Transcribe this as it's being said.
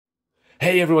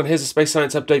Hey everyone, here's a space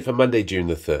science update for Monday, June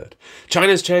the 3rd.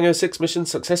 China's Chang'e 6 mission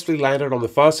successfully landed on the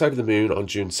far side of the moon on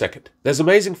June 2nd. There's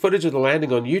amazing footage of the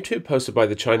landing on YouTube posted by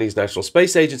the Chinese National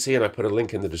Space Agency, and I put a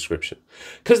link in the description.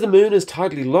 Because the moon is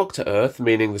tightly locked to Earth,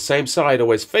 meaning the same side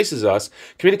always faces us,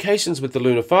 communications with the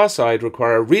lunar far side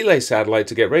require a relay satellite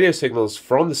to get radio signals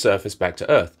from the surface back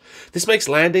to Earth. This makes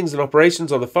landings and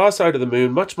operations on the far side of the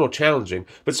moon much more challenging,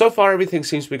 but so far everything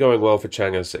seems to be going well for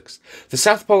Chang'e 6. The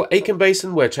South Pole Aitken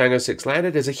Basin, where Chang'e 6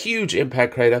 landed, is a huge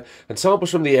impact crater, and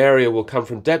samples from the area will come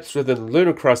from depths within the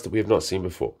lunar crust that we have not seen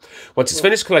before. Once it's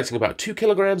finished collecting about 2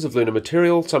 kilograms of lunar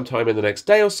material sometime in the next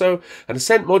day or so, an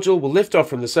ascent module will lift off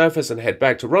from the surface and head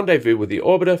back to rendezvous with the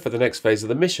orbiter for the next phase of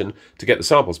the mission to get the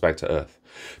samples back to Earth.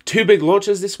 2 big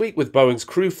launches this week, with Boeing's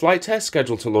Crew flight test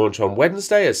scheduled to launch on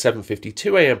Wednesday at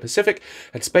 7:52 a.m. Pacific,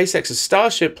 and SpaceX's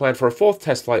Starship planned for a 4th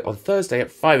test flight on Thursday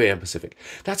at 5 a.m. Pacific.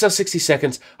 That's our 60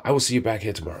 seconds. I will see you back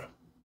here tomorrow.